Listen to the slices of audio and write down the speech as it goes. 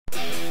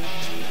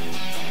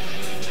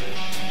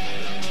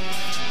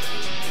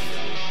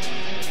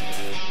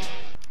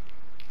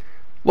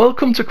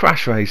Welcome to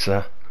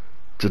CrashRacer.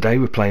 Today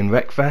we're playing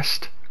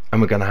Wreckfest and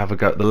we're going to have a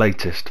go at the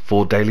latest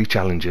 4 daily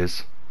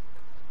challenges.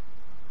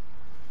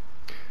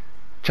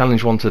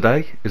 Challenge 1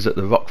 today is at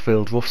the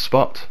Rockfield Rough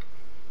Spot.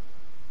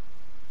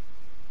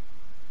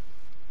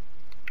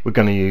 We're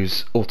going to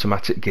use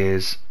automatic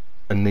gears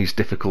and these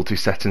difficulty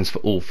settings for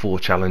all 4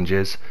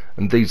 challenges,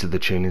 and these are the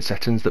tuning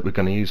settings that we're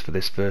going to use for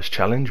this first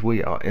challenge.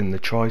 We are in the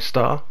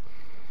TriStar.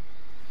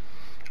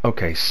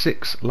 Okay,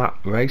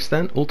 6-lap race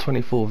then, all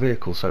 24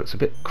 vehicles, so it's a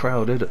bit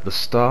crowded at the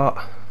start.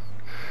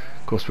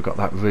 Of course we've got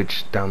that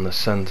ridge down the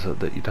centre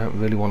that you don't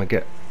really want to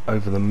get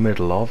over the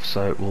middle of,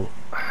 so it will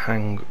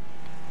hang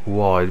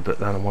wide, but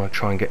then I want to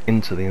try and get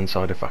into the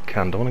inside if I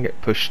can. Don't want to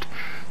get pushed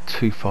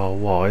too far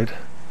wide.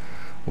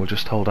 We'll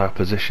just hold our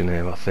position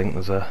here. I think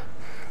there's a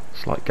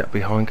slight gap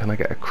behind. Can I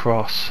get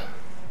across?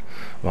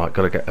 Right,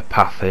 got to get a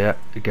path here.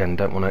 Again,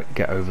 don't want to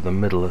get over the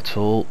middle at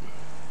all.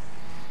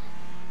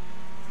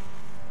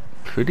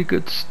 Pretty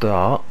good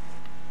start.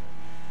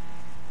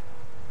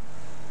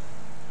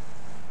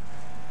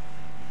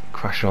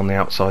 Crash on the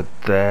outside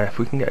there. If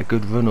we can get a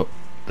good run up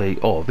the...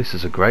 Oh, this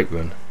is a great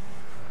run.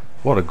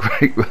 What a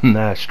great run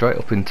there. Straight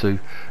up into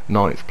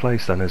 9th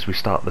place then as we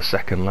start the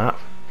second lap.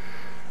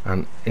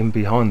 And in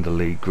behind the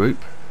lead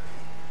group.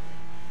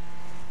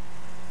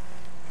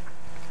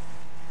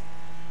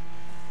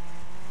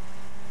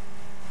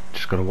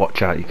 Just got to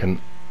watch out. You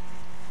can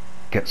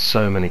get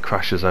so many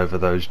crashes over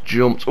those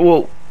jumps.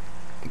 Whoa!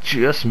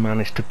 Just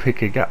managed to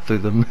pick a gap through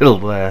the middle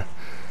there.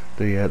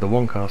 The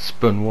one car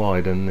spun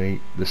wide and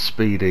the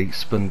Speedy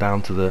spun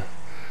down to the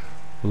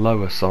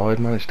lower side.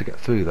 Managed to get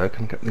through though.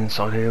 Can get the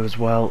inside here as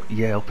well.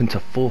 Yeah, up into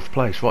 4th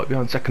place, right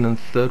behind second and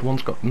third.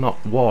 One's got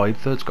not wide,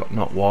 third's got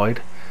not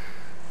wide.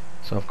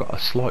 So I've got a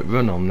slight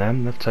run on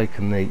them. They've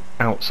taken the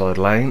outside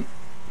lane.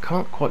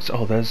 Can't quite see.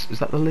 Oh, is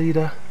that the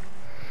leader?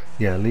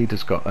 Yeah,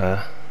 leader's got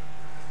a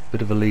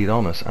bit of a lead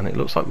on us, and it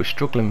looks like we're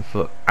struggling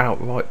for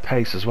outright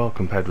pace as well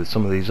compared with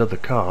some of these other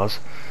cars.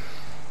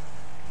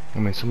 I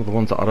mean, some of the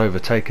ones that I'd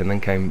overtaken then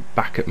came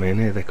back at me,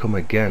 and here they come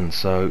again,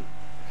 so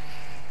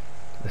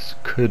this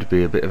could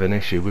be a bit of an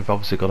issue. We've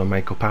obviously got to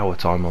make up our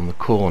time on the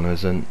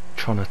corners and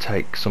trying to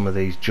take some of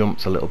these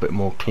jumps a little bit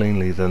more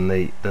cleanly than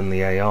the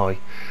AI.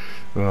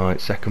 Right,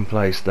 2nd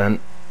place then.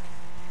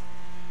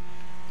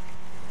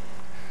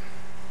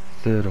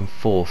 3rd and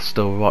 4th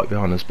still right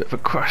behind us. Bit of a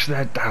crash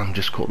there. Damn,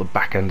 just caught the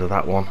back end of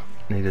that one.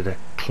 Needed a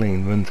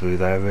clean run through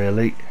there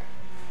really.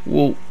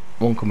 Whoa,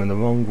 one coming the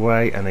wrong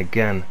way, and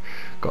again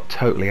got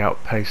totally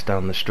outpaced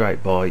down the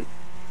straight by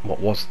what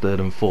was 3rd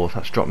and 4th.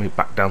 That's dropped me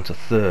back down to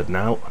 3rd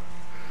now.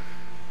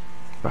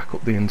 Back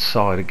up the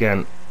inside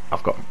again.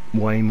 I've got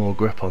way more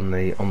grip on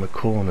the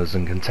corners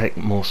and can take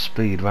more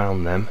speed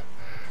round them.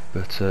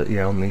 But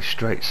yeah, on these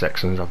straight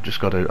sections I've just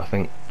got to, I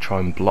think, try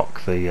and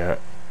block their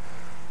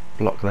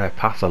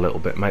path a little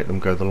bit, make them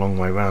go the long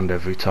way round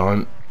every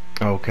time.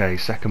 Okay,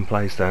 2nd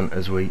place then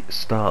as we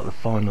start the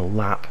final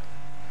lap.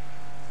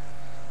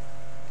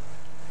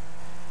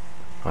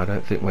 I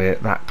don't think we're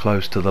that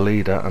close to the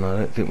leader, and I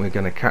don't think we're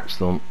going to catch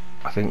them.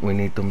 I think we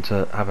need them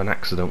to have an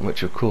accident,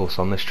 which of course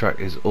on this track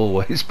is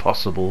always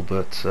possible,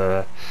 but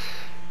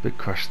big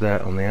crash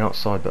there on the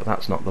outside, but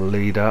that's not the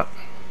leader.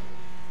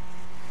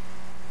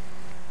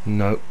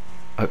 No,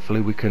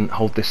 hopefully we can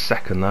hold this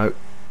second though.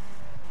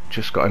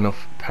 Just got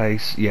enough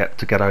pace yet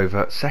to get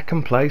over.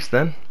 2nd place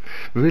then.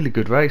 Really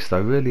good race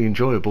though, really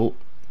enjoyable.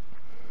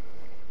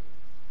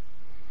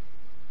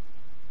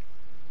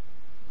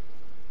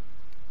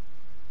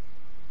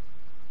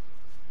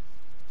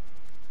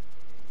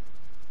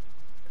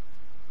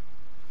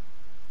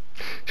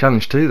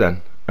 Challenge 2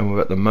 then, and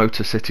we're at the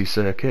Motor City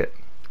circuit.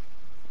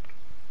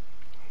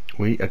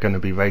 We are going to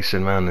be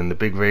racing around in the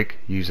big rig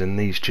using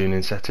these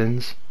tuning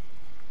settings.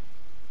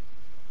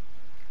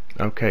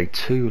 Okay,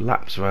 2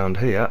 laps around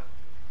here.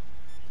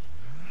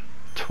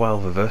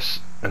 12 of us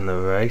in the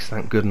race.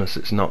 Thank goodness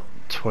it's not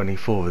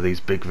 24 of these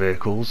big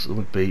vehicles. There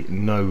would be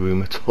no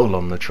room at all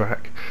on the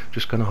track.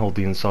 Just going to hold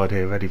the inside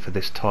here, ready for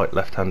this tight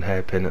left hand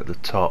hairpin at the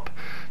top.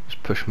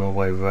 Just push my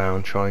way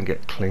around, try and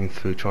get clean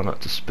through, try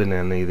not to spin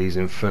any of these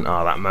in front.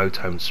 Ah, that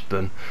motorhome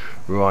spun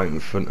right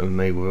in front of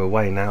me. We're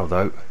away now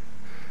though.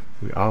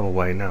 We are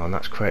away now, and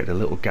that's created a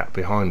little gap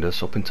behind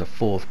us, up into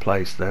 4th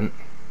place then.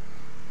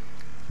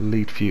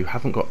 Lead few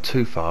haven't got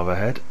too far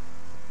ahead.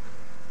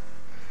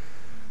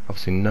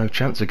 Obviously no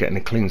chance of getting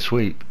a clean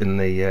sweep in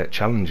the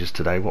challenges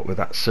today, what with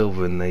that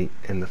silver in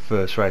the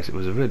first race. It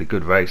was a really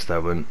good race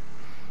though, and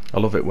I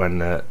love it when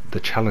the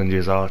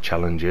challenges are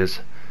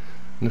challenges.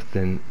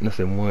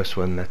 Nothing worse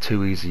when they're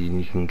too easy and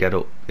you can get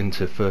up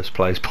into 1st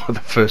place by the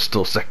 1st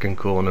or 2nd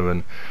corner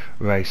and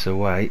race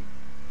away.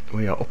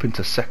 We are up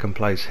into 2nd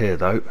place here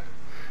though,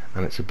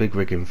 and it's a big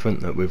rig in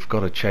front that we've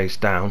got to chase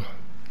down.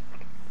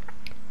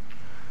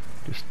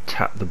 Just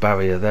tap the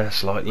barrier there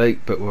slightly,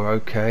 but we're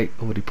okay.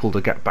 Already pulled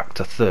a gap back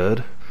to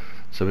 3rd,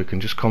 so we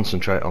can just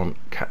concentrate on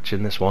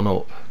catching this one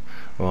up.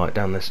 Right,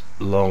 down this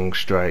long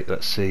straight.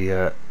 Let's see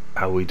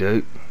how we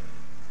do.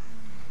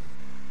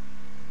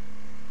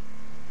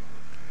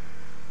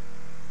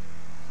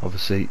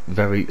 Obviously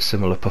very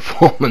similar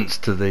performance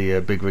to the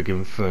big rig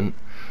in front.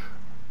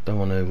 Don't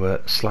want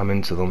to slam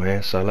into them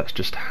here, so let's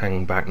just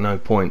hang back. No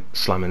point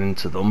slamming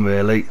into them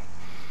really.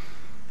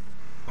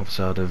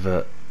 Obviously I'd have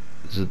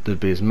there'd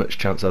be as much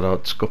chance that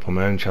I'd scup on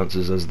my own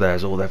chances as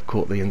theirs. Or they've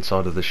caught the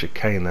inside of the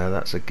chicane there.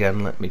 That's again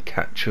let me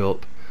catch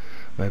up.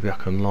 Maybe I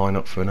can line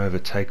up for an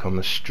overtake on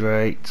the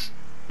straight.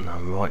 And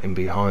I'm right in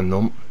behind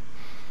them.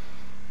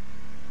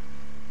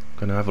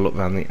 Gonna have a look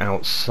around the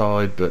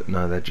outside, but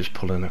no, they're just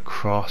pulling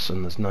across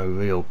and there's no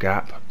real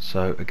gap.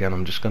 So again,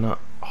 I'm just gonna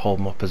hold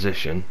my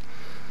position,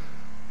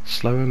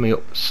 slowing me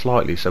up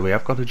slightly, so we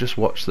have got to just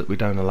watch that we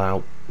don't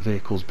allow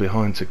vehicles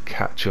behind to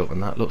catch up.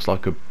 And that looks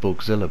like a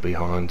Bugzilla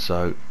behind,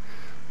 so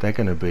they're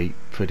gonna be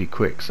pretty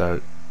quick.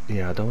 So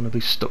yeah, I don't want to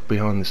be stuck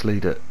behind this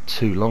leader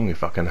too long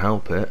if I can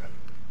help it.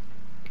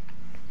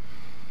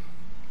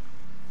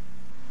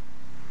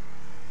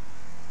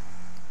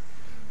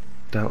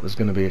 Doubt there's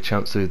going to be a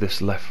chance through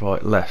this left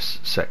right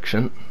left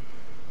section.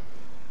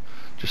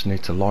 Just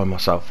need to line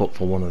myself up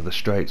for one of the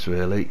straights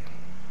really.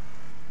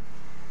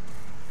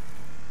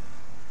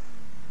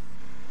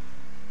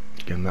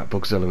 Again, that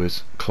Bugzilla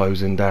is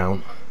closing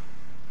down.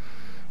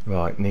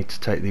 Right, need to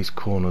take these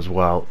corners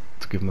well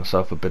to give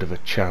myself a bit of a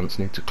chance.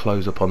 Need to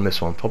close up on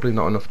this one. Probably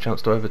not enough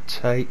chance to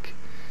overtake.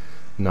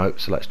 Nope,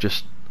 so let's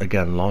just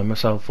again line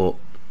myself up,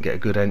 get a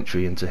good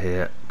entry into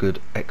here,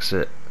 good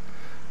exit,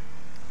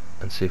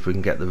 and see if we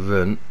can get the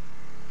run.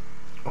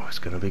 Oh, it's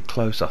going to be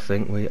close. I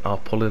think we are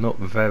pulling up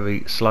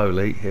very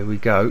slowly. Here we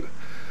go.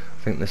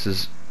 I think this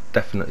is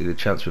definitely the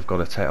chance we've got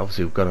to take.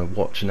 Obviously we've got to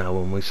watch now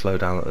when we slow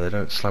down that they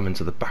don't slam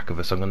into the back of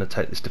us. I'm going to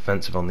take this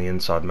defensive on the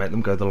inside, make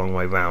them go the long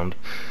way round,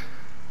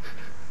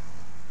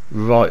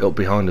 right up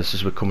behind us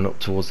as we're coming up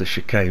towards the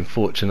chicane.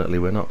 Fortunately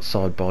we're not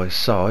side by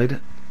side.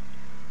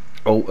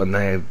 Oh, and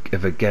they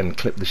have again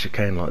clipped the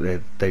chicane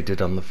like they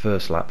did on the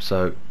first lap,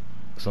 so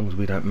as long as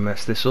we don't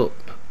mess this up.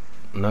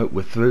 No,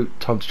 we're through.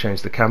 Time to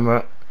change the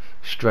camera,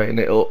 straighten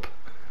it up,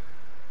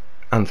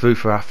 and through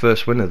for our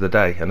first win of the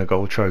day and a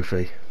gold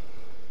trophy.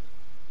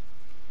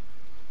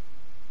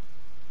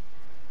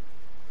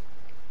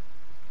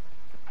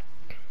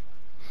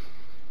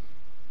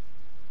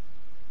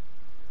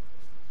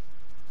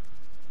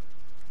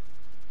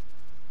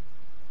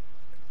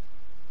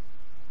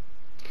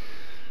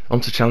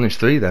 On to challenge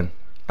 3 then,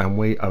 and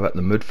we are at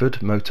the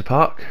Mudford Motor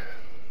Park.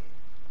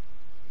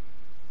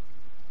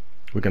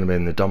 We're going to be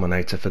in the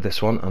Dominator for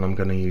this one, and I'm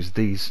going to use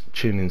these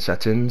tuning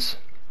settings.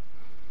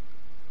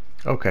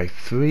 Okay,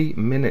 3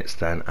 minutes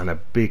then, and a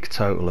big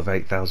total of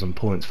 8,000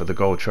 points for the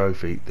gold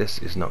trophy. This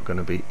is not going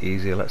to be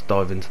easy. Let's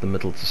dive into the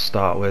middle to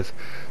start with,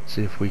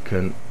 see if we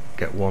can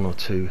get 1 or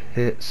 2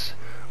 hits.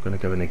 I'm going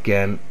to go in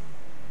again.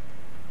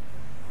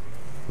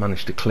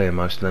 Managed to clear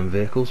most of them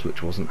vehicles,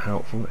 which wasn't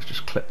helpful. Let's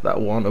just clip that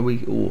one. Are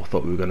we? Oh, I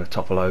thought we were going to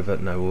topple over.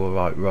 No, we're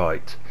all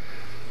right.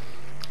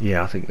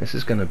 Yeah, I think this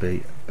is going to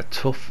be a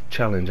tough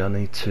challenge. I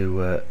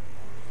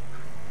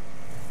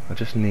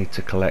just need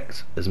to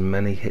collect as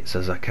many hits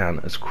as I can,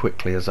 as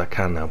quickly as I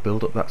can now.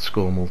 Build up that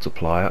score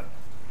multiplier,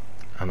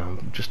 and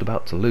I'm just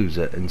about to lose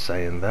it in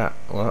saying that.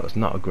 Well, that was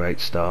not a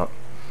great start.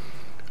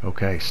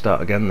 Okay,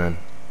 start again then.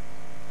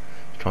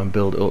 Try and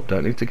build it up.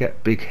 Don't need to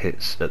get big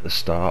hits at the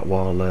start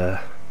while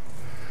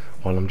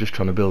I'm just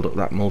trying to build up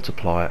that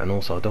multiplier, and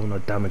also I don't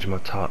want to damage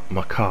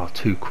my car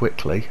too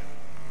quickly.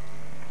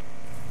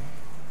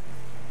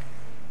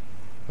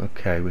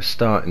 Okay, we're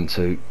starting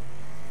to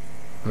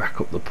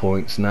rack up the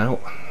points now.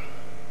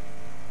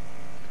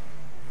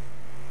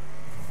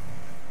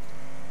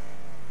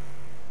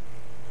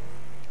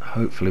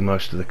 Hopefully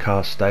most of the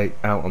cars stay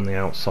out on the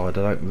outside.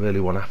 I don't really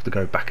want to have to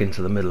go back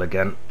into the middle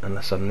again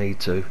unless I need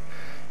to.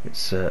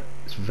 It's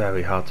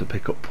very hard to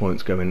pick up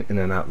points going in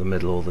and out the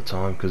middle all the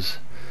time, because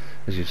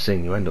as you've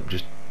seen, you end up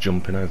just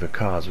jumping over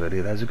cars really.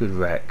 There's a good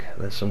wreck,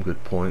 there's some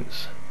good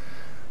points.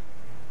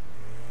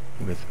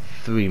 With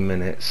 3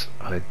 minutes,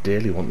 I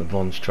ideally want the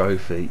bronze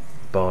trophy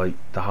by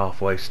the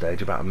halfway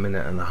stage. About 1.5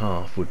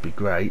 minutes would be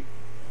great.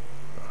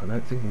 I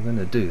don't think I'm going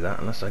to do that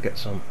unless I get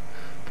some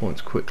points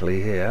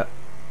quickly here.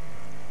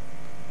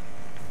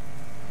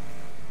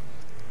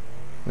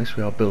 At least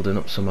we are building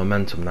up some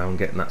momentum now and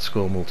getting that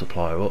score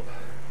multiplier up.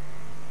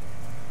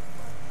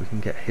 We can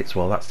get hits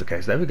while that's the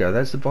case. There we go,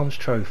 there's the bronze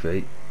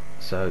trophy.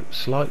 So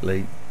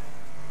slightly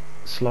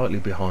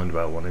behind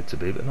where I wanted to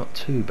be, but not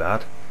too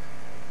bad.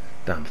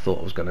 Damn, thought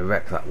I was going to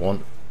wreck that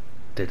one.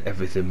 Did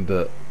everything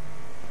but.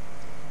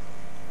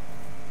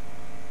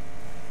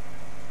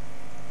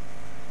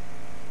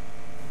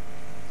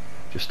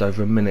 Just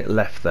over 1 minute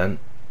left then.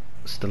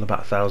 Still about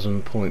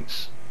 1,000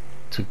 points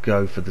to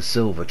go for the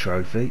silver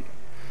trophy.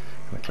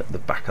 I click the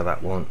back of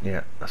that one.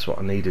 Yeah, that's what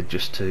I needed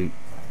just to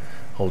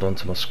hold on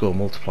to my score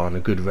multiplier, and a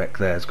good wreck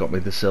there has got me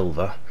the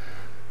silver.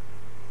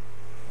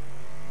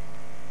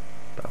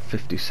 About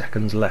 50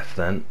 seconds left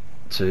then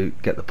to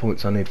get the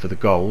points I need for the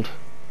gold.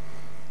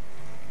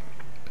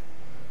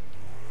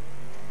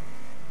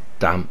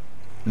 Damn,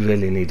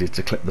 really needed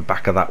to clip the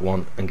back of that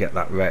one and get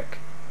that wreck.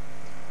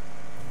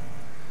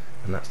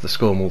 And that's the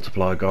score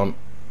multiplier gone.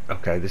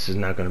 Okay, this is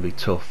now going to be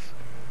tough.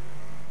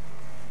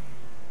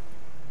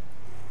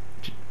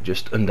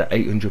 just under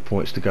 800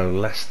 points to go,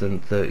 less than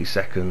 30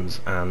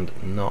 seconds, and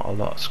not a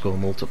lot of score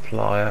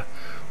multiplier.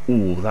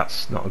 Ooh,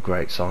 that's not a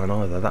great sign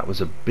either. That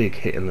was a big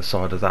hit in the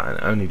side of that, and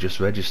it only just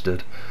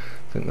registered.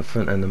 I think the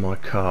front end of my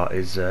car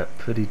is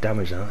pretty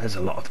damaged now. There's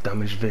a lot of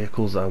damaged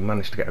vehicles. I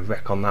managed to get a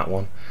wreck on that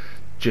one.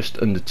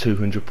 Just under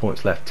 200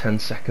 points left, 10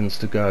 seconds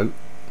to go.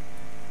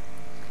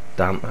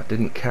 Damn, that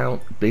didn't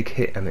count. Big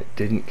hit and it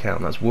didn't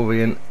count. That's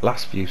worrying.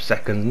 Last few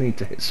seconds, need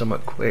to hit something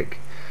quick.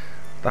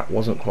 That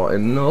wasn't quite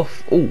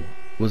enough. Oh,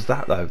 was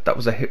that though? That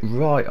was a hit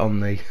right on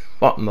the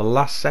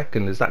last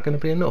second. Is that going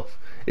to be enough?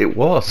 It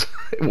was.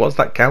 It was.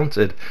 That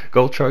counted.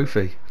 Gold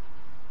trophy.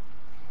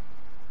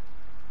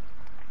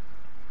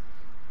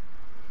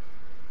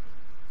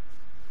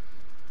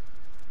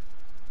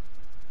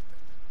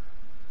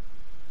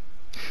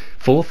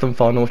 Fourth and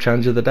final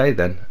challenge of the day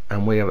then,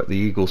 and we are at the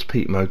Eagles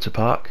Peak Motor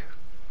Park.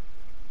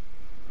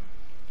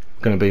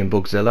 I'm going to be in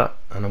Bugzilla,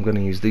 and I'm going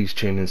to use these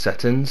tuning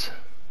settings.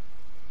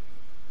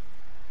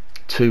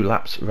 2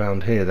 laps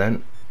around here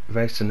then,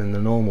 racing in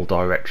the normal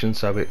direction,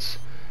 so it's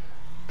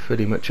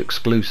pretty much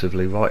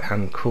exclusively right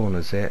hand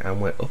corners here,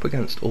 and we're up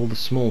against all the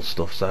small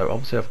stuff, so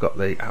obviously I've got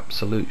the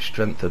absolute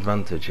strength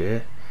advantage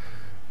here,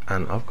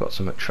 and I've got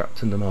something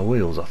trapped under my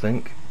wheels. I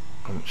think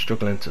I'm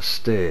struggling to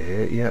steer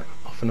here. Yep,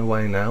 off and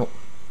away now.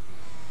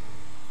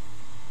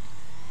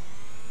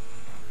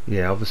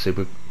 Yeah,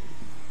 obviously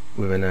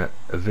we're in a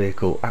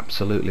vehicle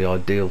absolutely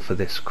ideal for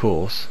this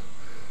course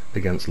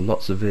against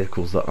lots of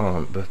vehicles that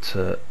aren't, but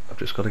I've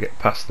just got to get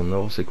past them. They're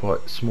obviously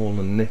quite small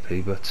and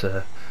nippy, but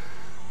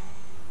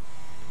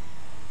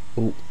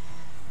oh,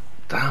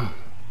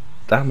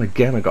 damn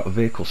again, I got a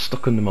vehicle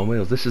stuck under my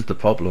wheels. This is the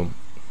problem.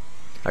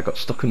 I got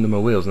stuck under my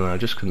wheels and I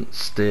just couldn't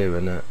steer,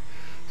 and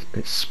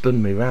it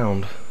spun me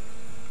round.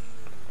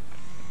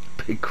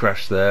 Big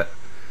crash there.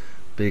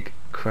 Big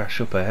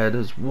crash up ahead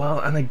as well,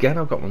 and again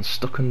I've got one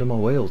stuck under my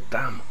wheels.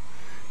 Damn.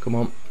 Come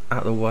on,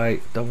 out of the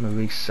way. Don't want to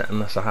reset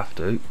unless I have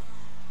to.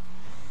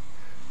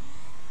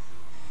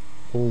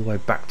 All the way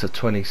back to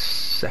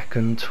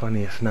 22nd,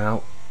 20th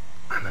now,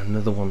 and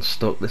another one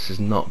stuck. This is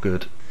not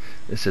good.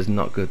 This is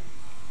not good.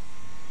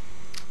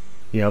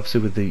 Yeah,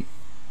 obviously with the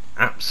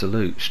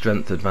absolute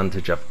strength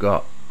advantage I've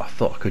got, I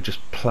thought I could just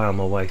plough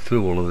my way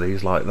through all of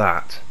these like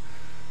that,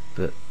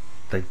 but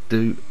they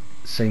do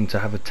seem to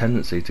have a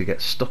tendency to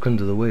get stuck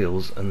under the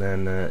wheels, and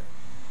then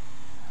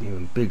you're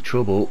in big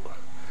trouble.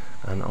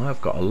 And I've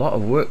got a lot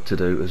of work to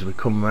do as we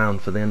come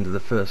round for the end of the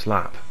first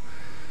lap,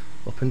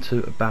 up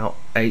into about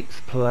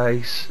 8th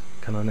place.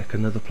 Can I nick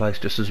another place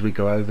just as we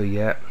go over?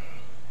 Yet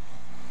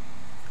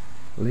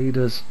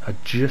leaders are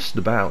just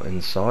about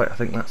in sight. I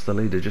think that's the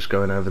leader just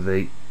going over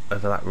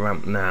that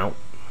ramp now.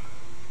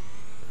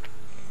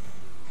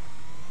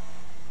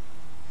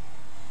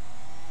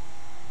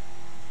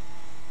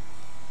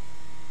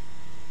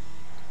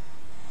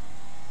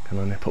 Can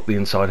I nip up the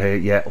inside here?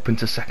 Yeah, up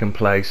into 2nd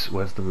place.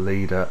 Where's the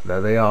leader?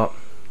 There they are.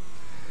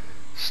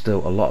 Still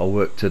a lot of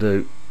work to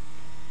do.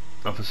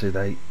 Obviously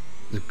there's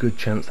a good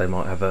chance they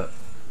might have a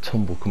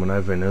tumble coming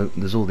over, and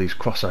there's all these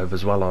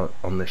crossovers well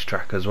on this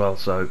track as well,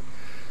 so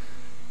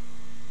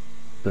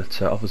but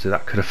obviously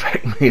that could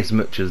affect me as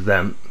much as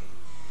them.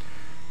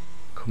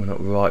 Coming up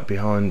right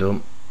behind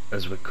them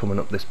as we're coming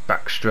up this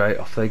back straight.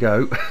 Off they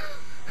go.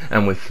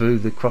 And we're through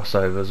the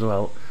crossover as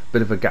well.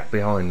 Bit of a gap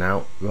behind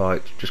now.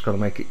 Right, just got to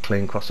make it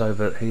clean.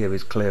 Crossover here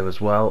is clear as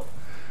well.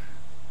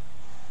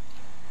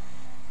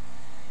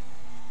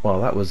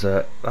 Well, that was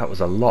a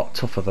lot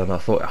tougher than I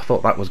thought. I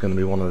thought that was going to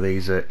be one of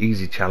these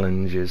easy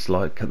challenges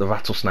like at the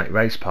Rattlesnake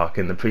Race Park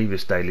in the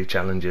previous daily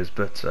challenges,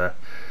 but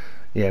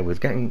yeah, with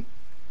getting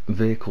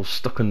vehicles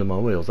stuck under my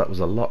wheels, that was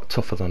a lot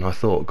tougher than I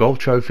thought. Gold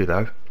trophy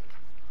though.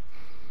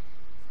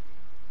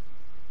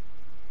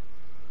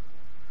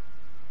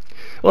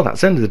 Well,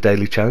 that's the end of the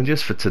daily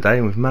challenges for today,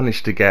 and we've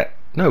managed to get...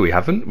 No, we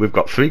haven't. We've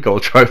got 3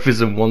 gold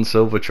trophies and 1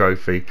 silver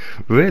trophy.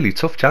 Really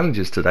tough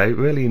challenges today.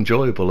 Really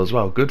enjoyable as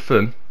well. Good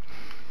fun.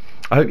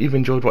 I hope you've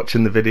enjoyed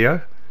watching the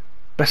video.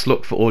 Best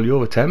luck for all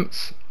your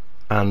attempts,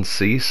 and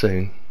see you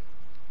soon.